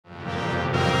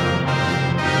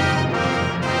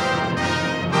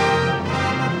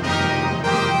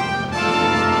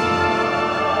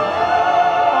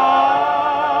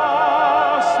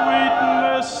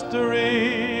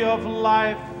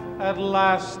at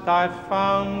last I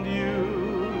found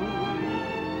you.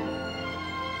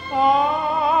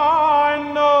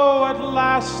 I know at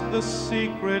last the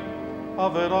secret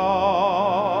of it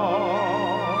all.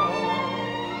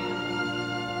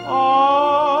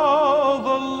 All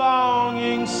the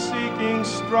longing, seeking,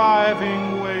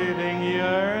 striving, waiting,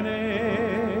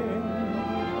 yearning,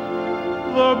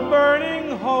 the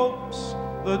burning hopes,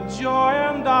 the joy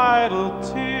and idle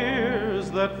tears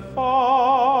that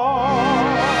fall.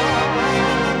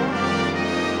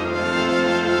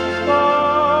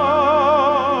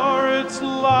 For it's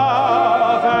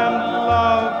love and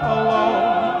love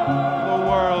alone the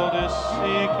world is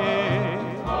seeking,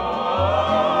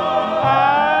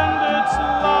 and it's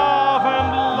love and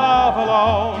love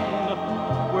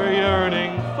alone we're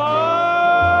yearning for.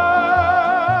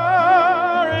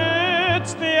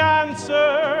 It's the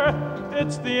answer,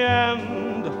 it's the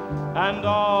end, and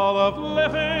all of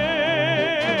living.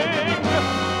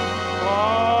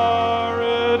 For